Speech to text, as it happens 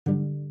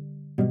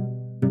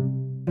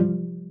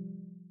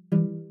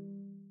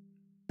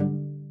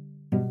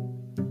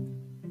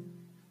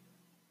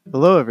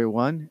Hello,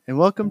 everyone, and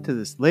welcome to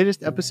this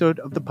latest episode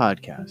of the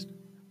podcast.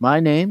 My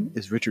name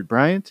is Richard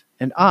Bryant,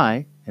 and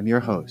I am your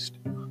host.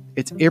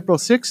 It's April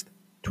 6th,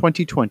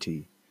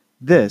 2020.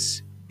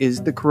 This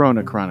is the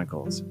Corona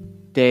Chronicles,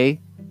 Day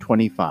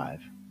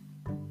 25.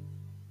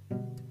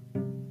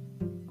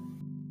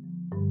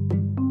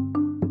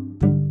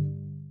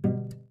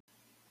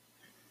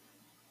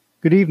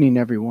 Good evening,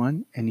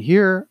 everyone, and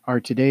here are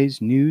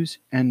today's news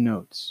and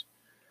notes.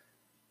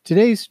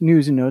 Today's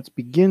news and notes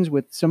begins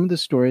with some of the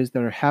stories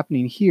that are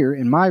happening here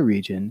in my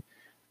region.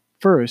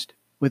 First,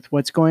 with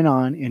what's going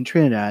on in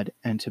Trinidad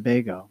and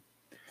Tobago.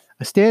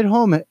 A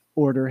stay-at-home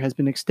order has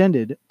been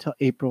extended till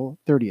April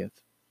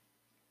 30th.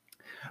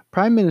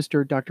 Prime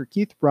Minister Dr.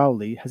 Keith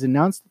Rowley has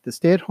announced that the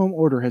stay-at-home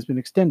order has been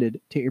extended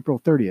to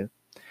April 30th,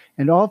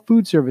 and all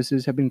food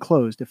services have been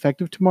closed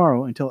effective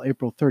tomorrow until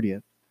April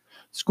 30th.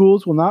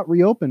 Schools will not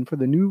reopen for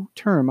the new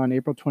term on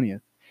April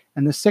 20th,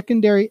 and the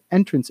secondary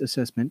entrance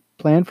assessment,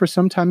 planned for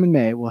sometime in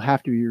May, will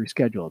have to be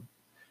rescheduled.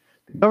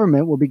 The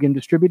government will begin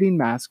distributing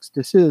masks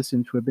to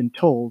citizens who have been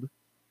told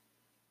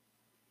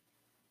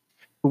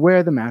to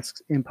wear the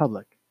masks in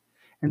public.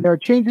 And there are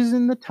changes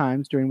in the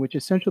times during which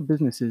essential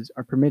businesses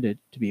are permitted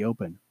to be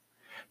open.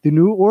 The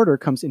new order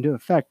comes into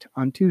effect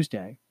on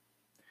Tuesday.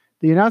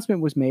 The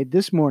announcement was made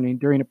this morning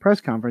during a press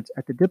conference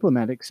at the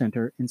Diplomatic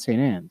Center in St.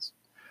 Anne's.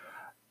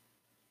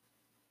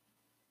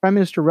 Prime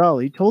Minister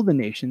Rowley told the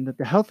nation that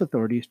the health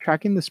authorities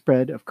tracking the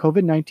spread of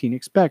COVID-19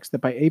 expects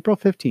that by April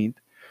 15th,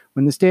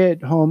 when the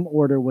stay-at-home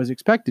order was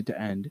expected to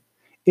end,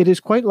 it is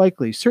quite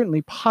likely,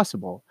 certainly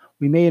possible,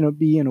 we may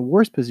be in a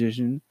worse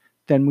position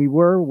than we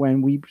were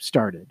when we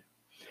started.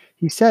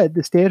 He said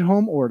the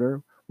stay-at-home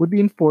order would be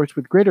enforced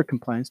with greater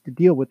compliance to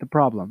deal with the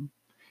problem.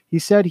 He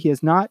said he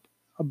is not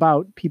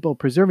about people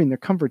preserving their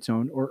comfort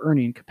zone or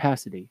earning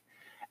capacity.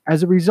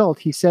 As a result,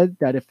 he said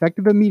that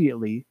effective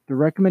immediately, the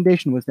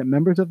recommendation was that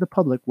members of the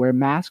public wear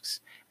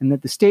masks and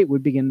that the state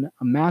would begin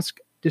a mask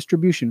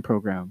distribution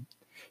program.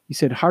 He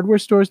said hardware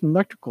stores and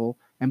electrical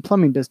and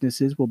plumbing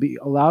businesses will be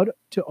allowed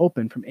to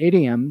open from 8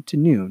 a.m. to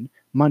noon,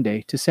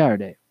 Monday to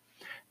Saturday.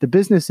 The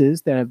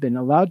businesses that have been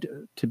allowed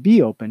to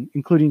be open,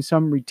 including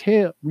some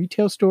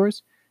retail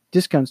stores,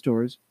 discount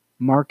stores,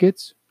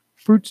 markets,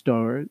 fruit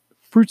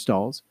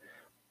stalls,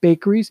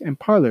 bakeries, and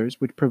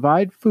parlors which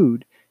provide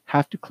food,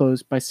 have to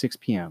close by 6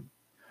 p.m.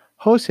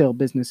 Wholesale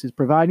businesses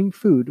providing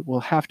food will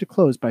have to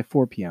close by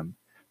 4 p.m.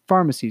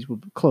 Pharmacies will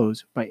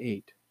close by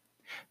 8.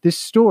 This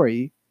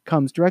story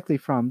comes directly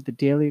from the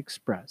Daily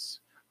Express,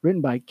 written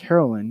by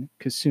Carolyn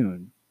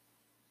Kassoon.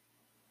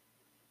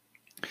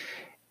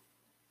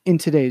 In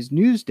today's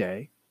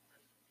Newsday,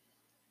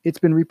 it's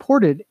been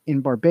reported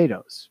in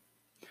Barbados.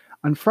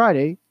 On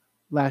Friday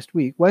last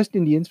week, West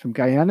Indians from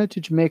Guyana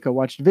to Jamaica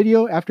watched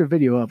video after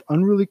video of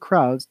unruly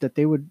crowds that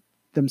they would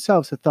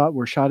themselves have thought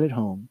were shot at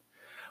home.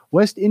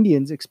 West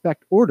Indians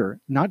expect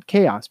order, not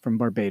chaos, from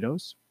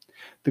Barbados.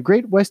 The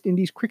great West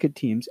Indies cricket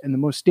teams and the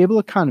most stable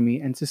economy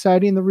and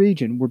society in the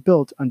region were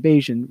built on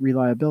Bayesian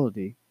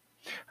reliability.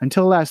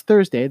 Until last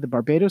Thursday, the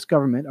Barbados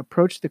government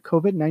approached the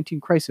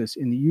COVID-19 crisis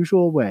in the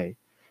usual way,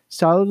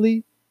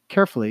 solidly,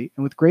 carefully,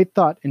 and with great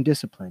thought and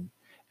discipline.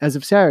 As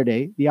of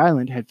Saturday, the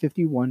island had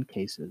 51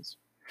 cases.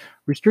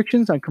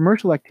 Restrictions on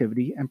commercial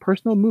activity and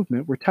personal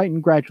movement were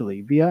tightened gradually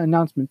via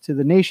announcements to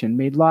the nation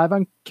made live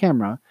on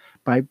camera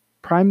by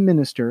Prime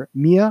Minister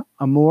Mia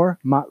Amor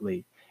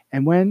Motley,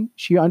 and when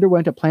she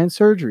underwent a planned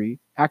surgery,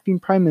 Acting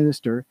Prime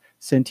Minister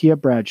Cynthia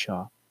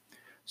Bradshaw.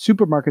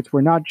 Supermarkets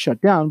were not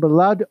shut down, but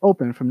allowed to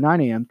open from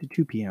 9 a.m. to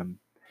 2 p.m.,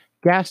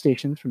 gas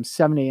stations from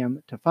 7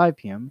 a.m. to 5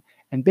 p.m.,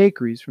 and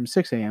bakeries from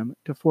 6 a.m.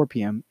 to 4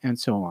 p.m., and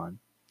so on.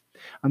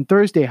 On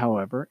Thursday,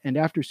 however, and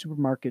after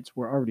supermarkets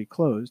were already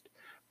closed,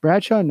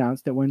 Bradshaw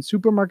announced that when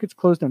supermarkets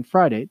closed on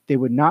Friday, they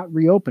would not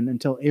reopen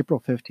until April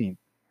 15th.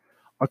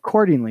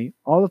 Accordingly,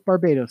 all of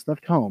Barbados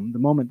left home the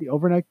moment the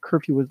overnight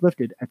curfew was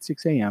lifted at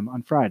 6 a.m.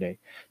 on Friday,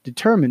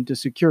 determined to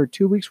secure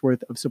 2 weeks'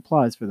 worth of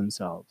supplies for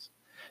themselves.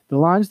 The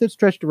lines that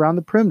stretched around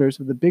the perimeters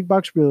of the big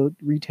box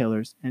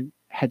retailers and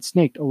had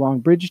snaked along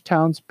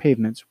Bridgetown's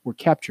pavements were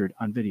captured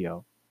on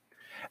video.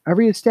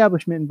 Every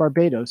establishment in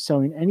Barbados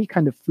selling any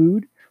kind of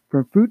food,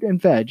 from fruit and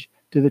veg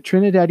to the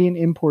Trinidadian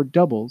import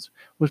doubles,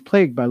 was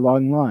plagued by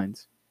long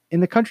lines.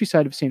 In the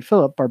countryside of St.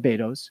 Philip,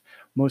 Barbados,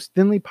 most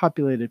thinly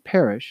populated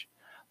parish,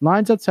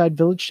 lines outside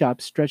village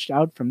shops stretched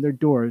out from their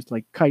doors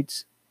like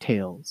kites'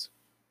 tails.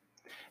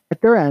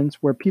 At their ends,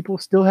 where people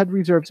still had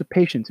reserves of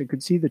patience and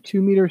could see the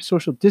 2-meter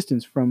social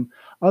distance from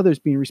others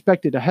being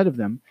respected ahead of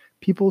them,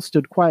 people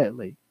stood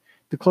quietly.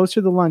 The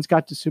closer the lines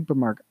got to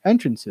supermarket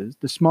entrances,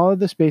 the smaller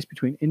the space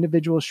between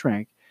individuals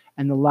shrank,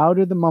 and the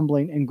louder the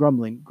mumbling and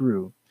grumbling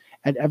grew.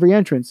 At every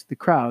entrance, the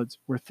crowds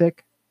were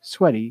thick,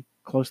 sweaty,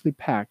 closely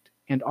packed,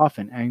 and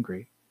often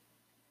angry.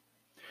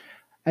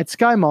 At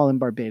Sky Mall in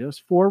Barbados,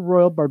 4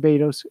 Royal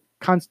Barbados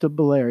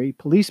Constabulary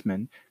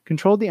policemen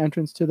controlled the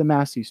entrance to the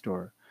Massey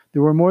store.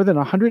 There were more than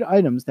 100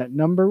 items that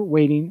number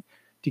waiting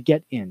to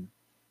get in.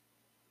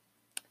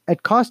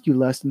 It cost you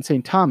less than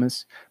St.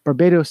 Thomas,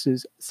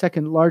 Barbados'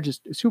 second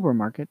largest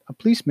supermarket. A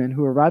policeman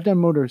who arrived on a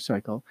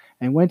motorcycle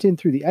and went in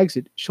through the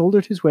exit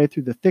shouldered his way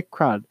through the thick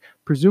crowd,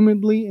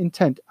 presumably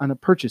intent on a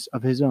purchase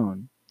of his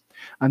own.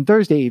 On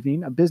Thursday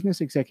evening, a business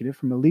executive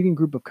from a leading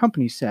group of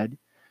companies said,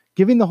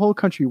 "Giving the whole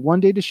country one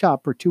day to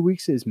shop for 2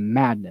 weeks is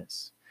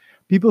madness.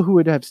 People who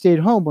would have stayed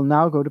home will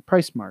now go to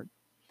PriceSmart.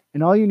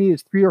 And all you need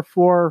is 3 or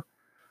 4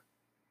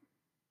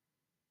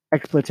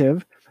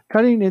 expletive,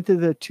 cutting into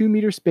the 2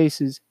 meter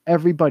spaces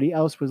everybody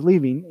else was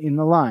leaving in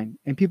the line,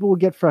 and people will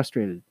get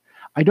frustrated.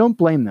 I don't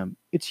blame them.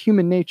 It's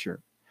human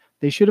nature.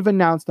 They should have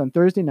announced on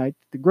Thursday night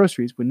that the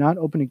groceries would not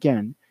open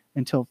again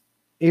until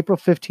April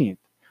 15th.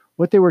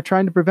 What they were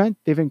trying to prevent,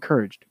 they've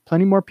encouraged.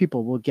 Plenty more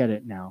people will get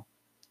it now."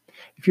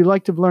 If you'd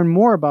like to learn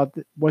more about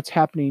what's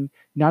happening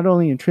not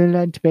only in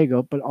Trinidad and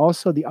Tobago, but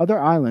also the other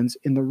islands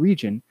in the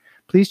region,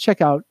 please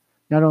check out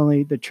not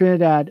only the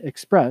Trinidad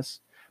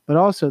Express, but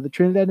also the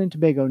Trinidad and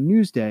Tobago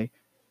Newsday,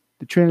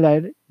 the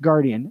Trinidad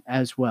Guardian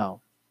as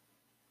well.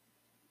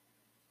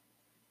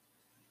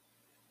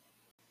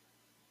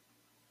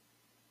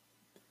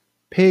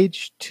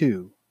 Page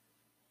 2.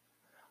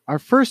 Our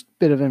first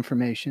bit of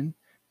information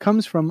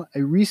comes from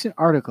a recent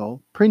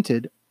article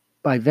printed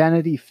by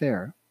Vanity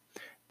Fair.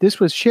 This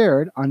was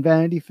shared on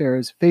Vanity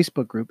Fair's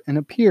Facebook group and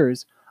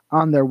appears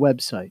on their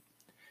website.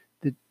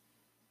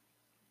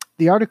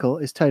 The article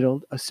is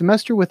titled, "A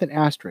Semester with an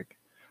Asterisk.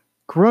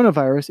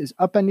 Coronavirus is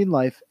Upending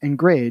Life and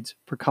Grades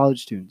for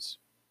College Students."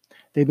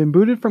 They've been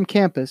booted from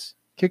campus,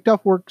 kicked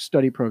off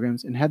work-study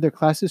programs, and had their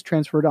classes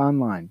transferred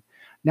online.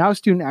 Now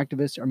student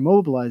activists are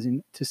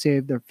mobilizing to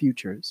save their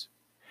futures.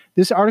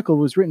 This article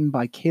was written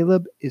by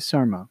Caleb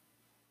Isarma.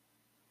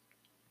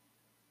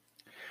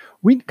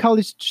 Wheaton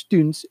College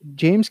students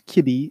James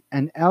Kibbe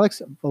and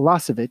Alex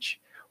Velasevich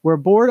were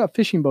aboard a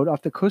fishing boat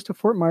off the coast of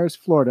Fort Myers,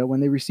 Florida,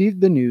 when they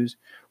received the news,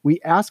 "We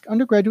ask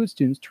undergraduate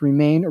students to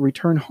remain or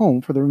return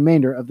home for the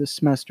remainder of the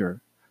semester,"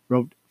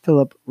 wrote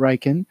Philip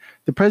Ryken,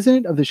 the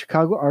president of the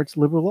Chicago Arts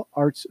Liberal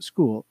Arts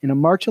School, in a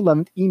March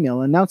 11th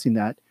email announcing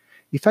that,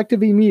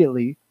 effective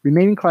immediately,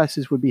 remaining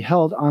classes would be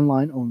held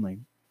online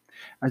only.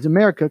 As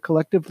America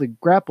collectively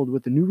grappled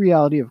with the new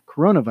reality of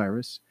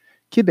coronavirus,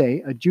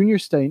 Kibbe, a junior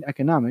studying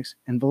economics,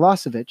 and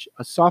Velasevich,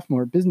 a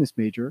sophomore business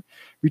major,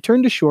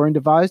 returned to shore and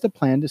devised a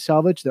plan to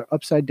salvage their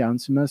upside-down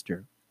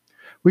semester.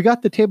 "We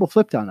got the table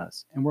flipped on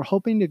us, and we're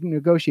hoping to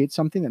negotiate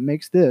something that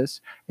makes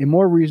this a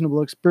more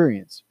reasonable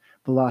experience,"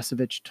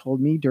 Velasevich told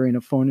me during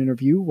a phone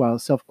interview while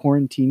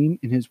self-quarantining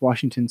in his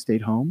Washington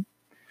State home.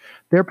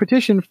 Their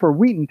petition for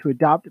Wheaton to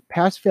adopt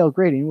pass-fail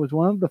grading was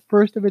one of the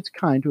first of its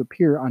kind to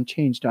appear on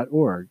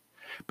Change.org.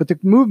 But the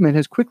movement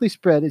has quickly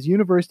spread as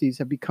universities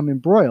have become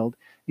embroiled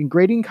in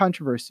grading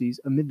controversies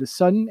amid the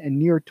sudden and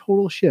near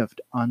total shift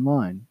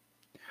online.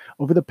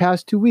 Over the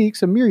past 2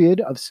 weeks, a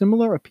myriad of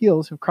similar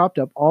appeals have cropped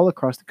up all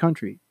across the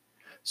country.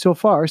 So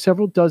far,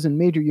 several dozen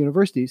major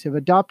universities have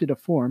adopted a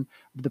form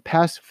of the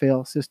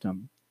pass-fail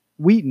system.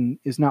 Wheaton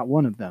is not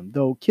one of them,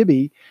 though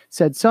Kibbe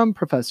said some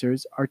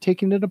professors are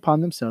taking it upon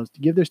themselves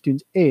to give their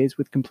students A's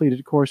with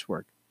completed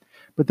coursework.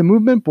 But the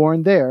movement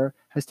born there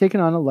has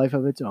taken on a life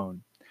of its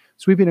own,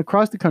 sweeping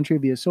across the country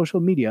via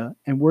social media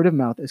and word of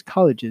mouth as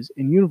colleges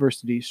and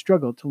universities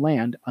struggle to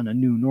land on a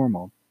new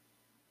normal.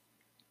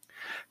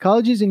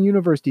 Colleges and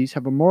universities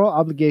have a moral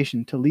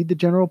obligation to lead the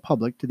general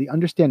public to the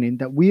understanding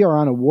that we are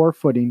on a war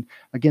footing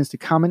against a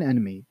common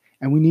enemy,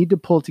 and we need to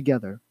pull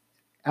together.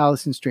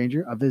 Allison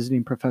Stranger, a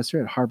visiting professor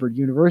at Harvard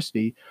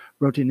University,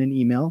 wrote in an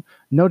email,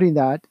 noting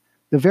that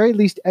the very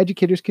least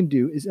educators can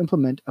do is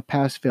implement a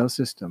pass-fail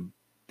system.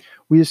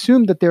 "We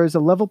assume that there is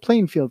a level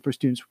playing field for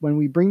students when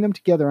we bring them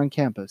together on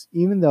campus,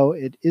 even though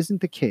it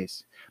isn't the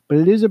case, but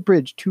it is a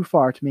bridge too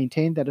far to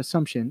maintain that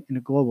assumption in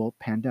a global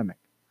pandemic."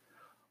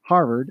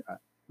 Harvard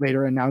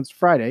later announced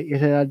Friday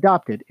it had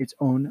adopted its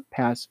own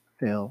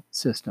pass-fail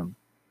system.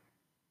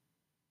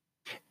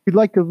 If you'd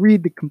like to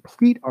read the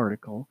complete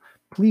article,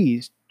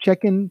 please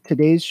check in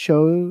today's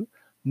show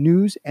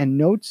news and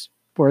notes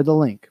for the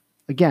link.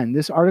 Again,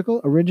 this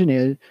article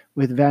originated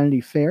with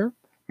Vanity Fair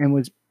and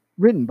was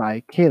written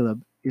by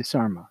Caleb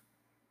Isarma.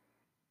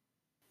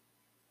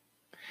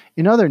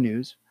 In other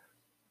news,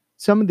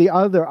 some of the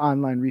other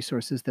online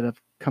resources that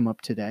have come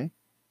up today.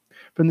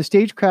 From the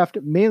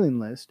Stagecraft mailing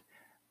list,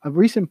 a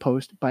recent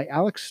post by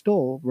Alex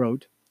Stoll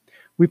wrote,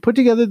 "We put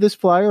together this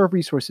flyer of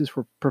resources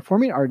for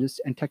performing artists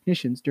and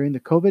technicians during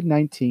the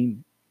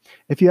COVID-19.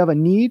 If you have a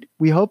need,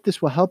 we hope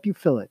this will help you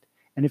fill it.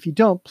 And if you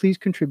don't, please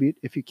contribute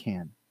if you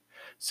can."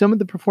 Some of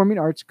the performing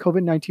arts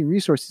COVID-19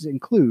 resources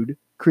include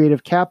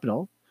Creative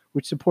Capital,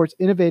 which supports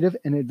innovative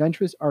and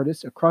adventurous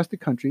artists across the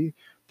country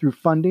through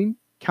funding,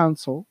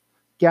 counsel,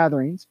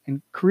 gatherings,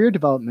 and career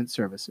development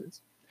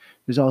services.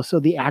 There's also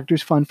the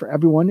Actors Fund for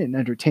Everyone in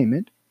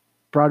Entertainment,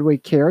 Broadway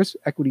Cares,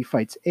 Equity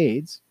Fights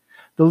AIDS,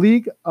 the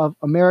League of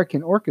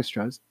American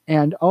Orchestras,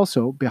 and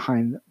also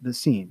Behind the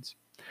Scenes,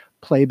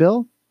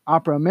 Playbill,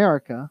 Opera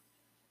America,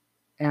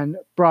 and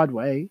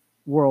Broadway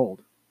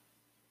World.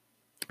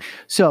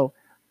 So,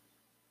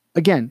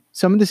 Again,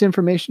 some of this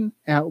information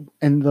and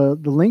the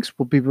links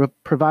will be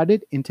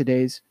provided in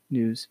today's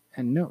news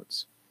and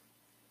notes.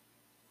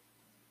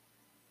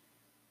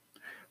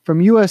 From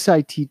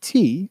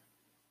USITT,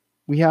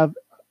 we have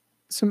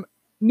some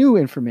new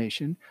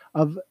information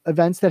of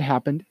events that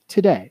happened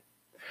today.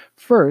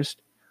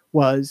 First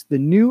was the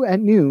New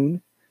at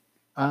Noon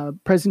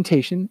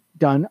presentation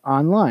done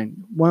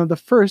online, one of the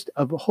first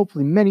of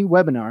hopefully many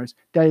webinars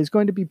that is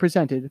going to be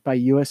presented by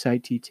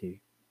USITT.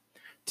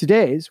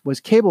 Today's was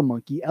Cable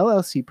Monkey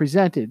LLC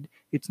presented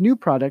its new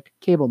product,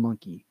 Cable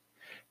Monkey.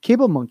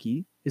 Cable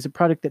Monkey is a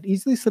product that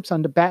easily slips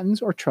onto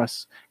battens or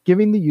trusses,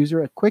 giving the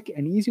user a quick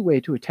and easy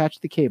way to attach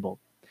the cable.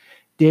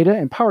 Data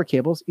and power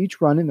cables each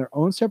run in their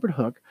own separate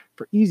hook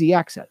for easy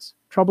access,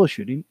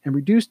 troubleshooting, and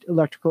reduced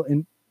electrical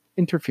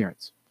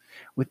interference.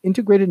 With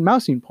integrated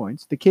mousing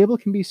points, the cable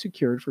can be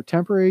secured for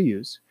temporary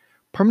use,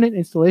 permanent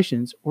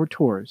installations, or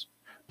tours.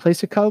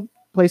 Place a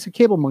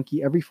Cable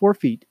Monkey every 4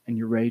 feet, and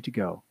you're ready to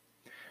go.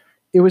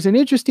 It was an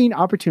interesting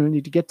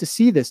opportunity to get to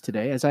see this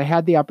today, as I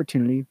had the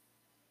opportunity,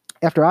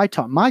 after I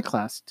taught my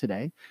class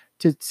today,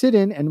 to sit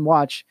in and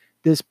watch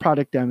this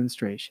product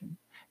demonstration.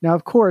 Now,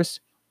 of course,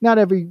 not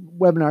every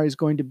webinar is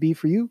going to be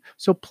for you,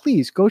 so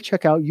please go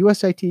check out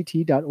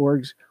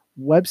usitt.org's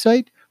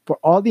website for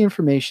all the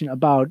information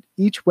about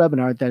each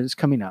webinar that is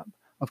coming up.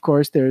 Of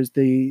course, there's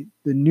the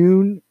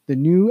New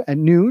at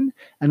Noon,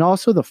 and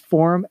also the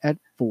Forum at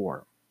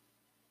 4.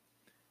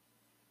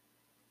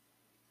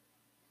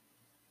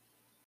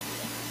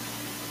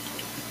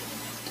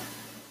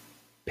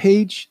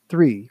 Page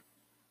 3.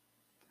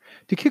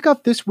 To kick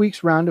off this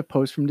week's round of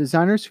posts from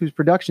designers whose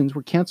productions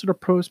were canceled or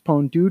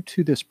postponed due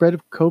to the spread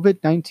of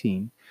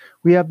COVID-19,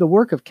 we have the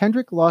work of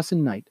Kendrick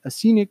Lawson Knight, a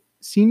senior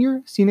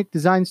scenic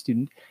design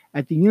student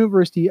at the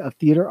University of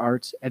Theater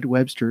Arts at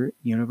Webster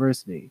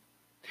University.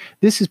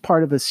 This is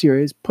part of a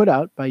series put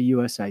out by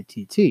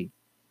USITT.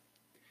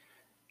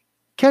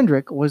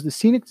 Kendrick was the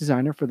scenic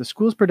designer for the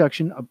school's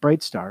production of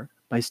Bright Star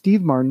by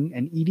Steve Martin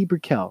and Edie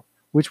Brickell,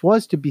 which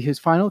was to be his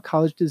final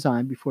college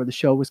design before the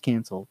show was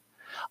canceled.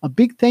 A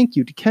big thank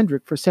you to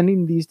Kendrick for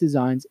sending these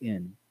designs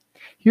in.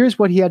 Here's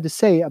what he had to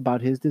say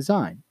about his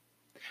design.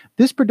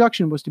 This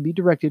production was to be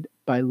directed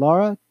by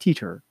Laura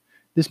Teeter.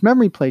 This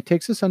memory play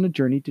takes us on a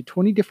journey to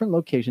 20 different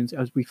locations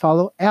as we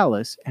follow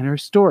Alice and her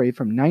story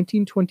from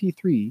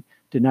 1923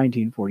 to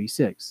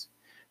 1946.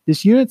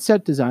 This unit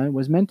set design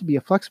was meant to be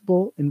a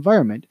flexible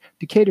environment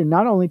to cater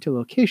not only to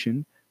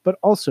location, but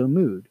also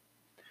mood.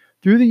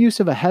 Through the use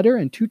of a header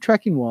and 2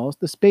 tracking walls,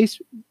 the space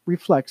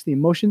reflects the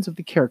emotions of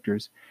the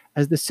characters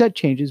as the set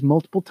changes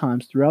multiple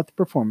times throughout the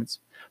performance,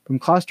 from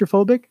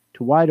claustrophobic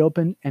to wide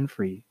open and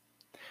free.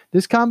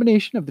 This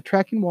combination of the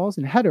tracking walls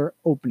and header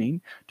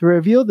opening to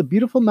reveal the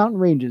beautiful mountain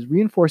ranges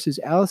reinforces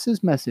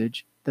Alice's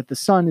message that the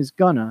sun is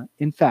gonna,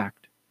 in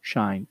fact,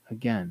 shine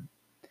again.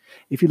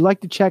 If you'd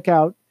like to check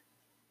out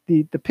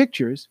the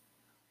pictures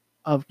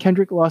of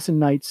Kendrick Lawson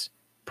Knight's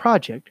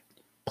project,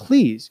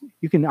 please,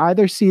 you can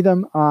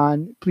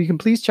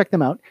please check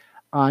them out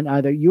on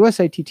either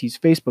USITT's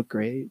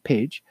Facebook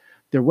page,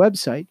 their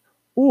website,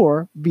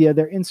 or via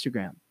their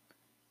Instagram.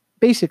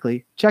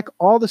 Basically, check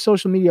all the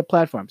social media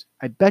platforms.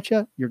 I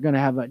betcha you're going to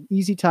have an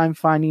easy time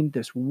finding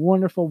this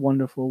wonderful,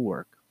 wonderful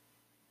work.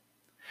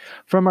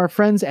 From our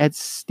friends at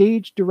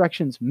Stage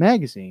Directions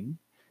magazine,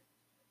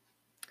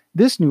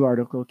 this new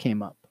article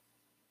came up.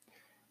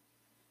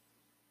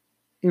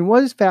 In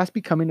what is fast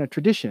becoming a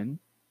tradition,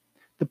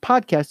 the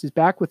podcast is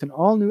back with an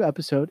all-new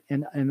episode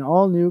and an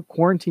all-new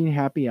quarantine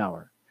happy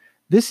hour.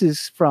 This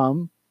is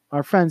from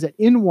our friends at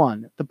In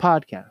One, the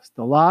podcast,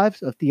 The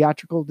Lives of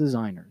Theatrical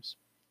Designers.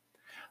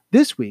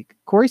 This week,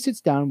 Corey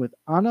sits down with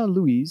Ana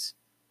Louise,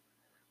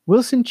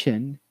 Wilson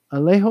Chin,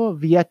 Alejo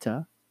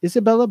Vieta,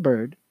 Isabella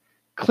Bird,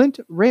 Clint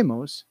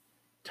Ramos,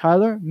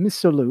 Tyler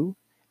Misolu,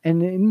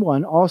 and In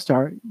One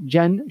all-star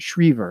Jen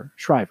Shriver.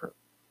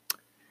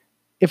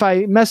 If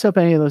I mess up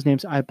any of those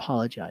names, I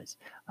apologize.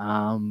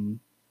 And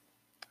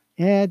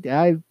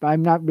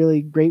I'm not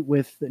really great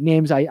with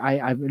names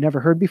I've never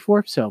heard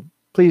before, so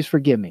please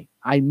forgive me.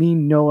 I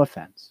mean no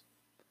offense.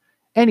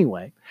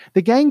 Anyway,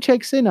 the gang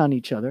checks in on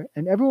each other,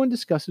 and everyone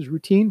discusses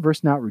routine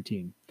versus not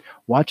routine,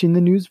 watching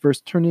the news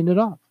versus turning it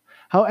off,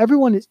 how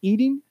everyone is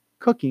eating,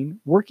 cooking,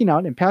 working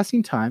out, and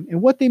passing time,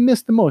 and what they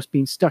miss the most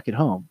being stuck at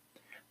home.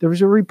 There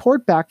was a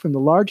report back from the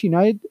large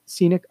United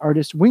Scenic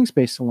Artists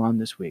Wingspace Salon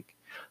this week.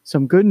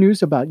 Some good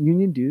news about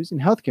union dues and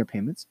healthcare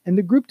payments, and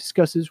the group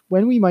discusses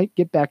when we might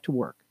get back to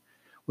work,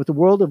 what the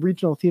world of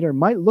regional theater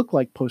might look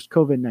like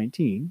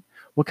post-COVID-19,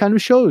 what kind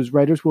of shows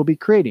writers will be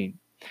creating,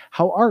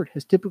 how art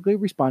has typically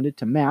responded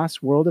to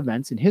mass world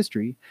events in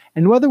history,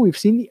 and whether we've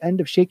seen the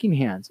end of shaking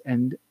hands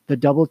and the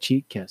double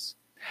cheek kiss.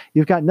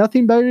 You've got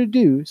nothing better to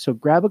do, so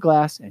grab a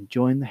glass and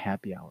join the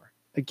happy hour.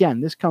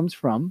 Again, this comes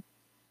from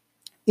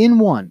In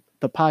One,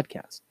 the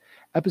podcast,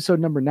 episode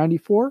number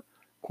 94,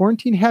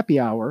 Quarantine Happy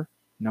Hour,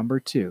 number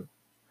 2.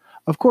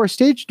 Of course,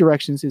 Stage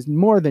Directions is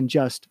more than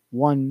just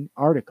one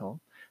article.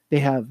 They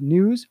have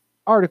news,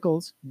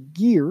 articles,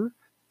 gear,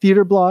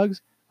 theater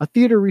blogs, a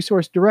theater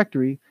resource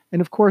directory,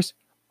 and of course,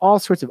 all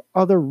sorts of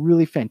other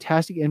really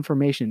fantastic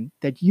information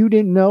that you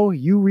didn't know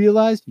you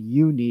realized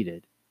you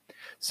needed.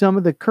 Some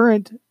of the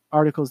current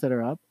articles that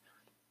are up: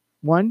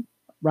 one,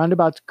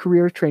 Roundabout's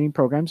career training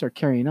programs are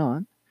carrying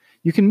on.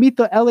 You can meet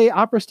the LA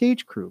Opera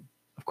stage crew.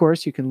 Of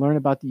course, you can learn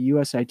about the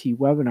USIT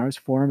webinars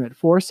forum at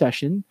 4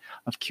 sessions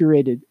of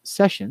curated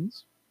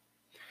sessions.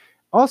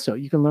 Also,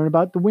 you can learn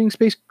about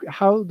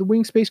how the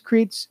Wingspace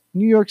creates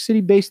New York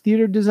City-based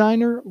theater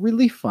designer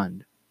relief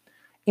fund.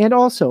 And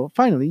also,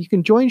 finally, you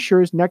can join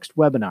Sure's next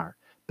webinar,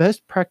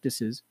 Best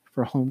Practices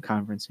for Home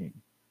Conferencing.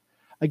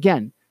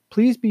 Again,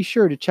 please be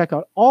sure to check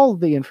out all of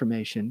the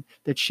information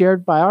that's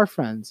shared by our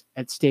friends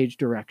at Stage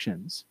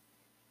Directions.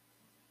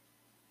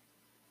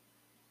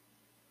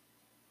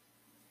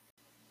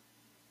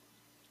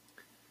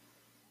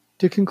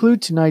 To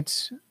conclude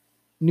tonight's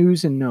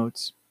news and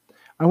notes,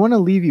 I want to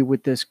leave you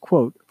with this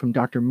quote from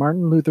Dr.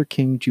 Martin Luther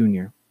King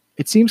Jr.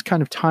 It seems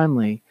kind of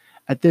timely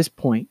at this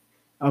point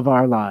of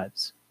our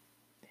lives.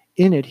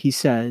 In it, he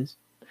says,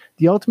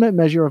 "The ultimate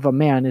measure of a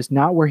man is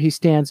not where he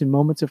stands in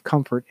moments of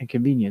comfort and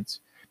convenience,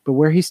 but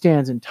where he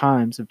stands in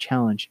times of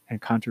challenge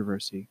and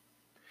controversy.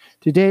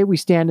 Today, we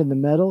stand in the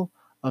middle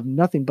of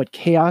nothing but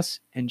chaos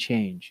and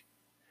change.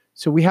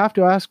 So we have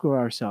to ask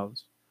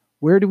ourselves,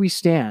 where do we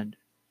stand?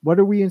 What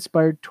are we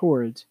inspired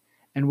towards?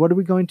 And what are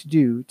we going to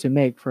do to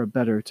make for a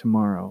better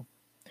tomorrow?"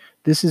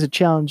 This is a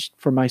challenge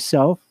for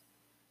myself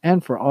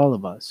and for all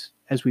of us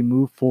as we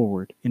move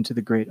forward into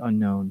the great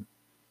unknown.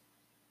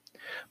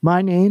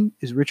 My name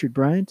is Richard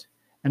Bryant,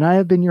 and I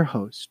have been your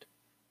host.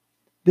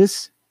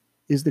 This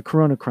is the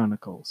Corona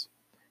Chronicles.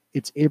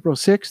 It's April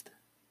 6th,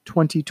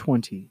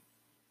 2020,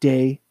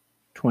 day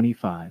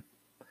 25.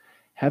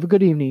 Have a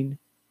good evening,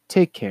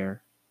 take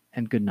care,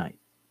 and good night.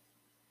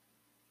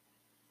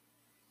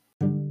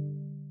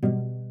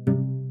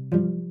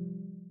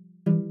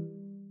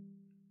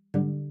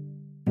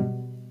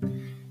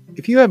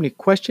 If you have any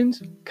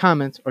questions,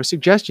 comments, or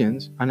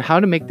suggestions on how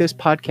to make this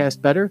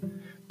podcast better,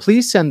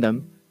 please send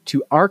them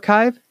to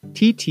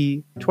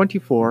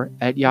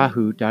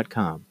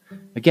archivett24@yahoo.com.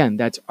 Again,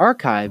 that's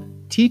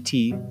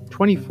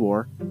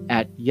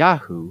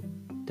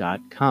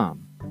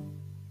archivett24@yahoo.com.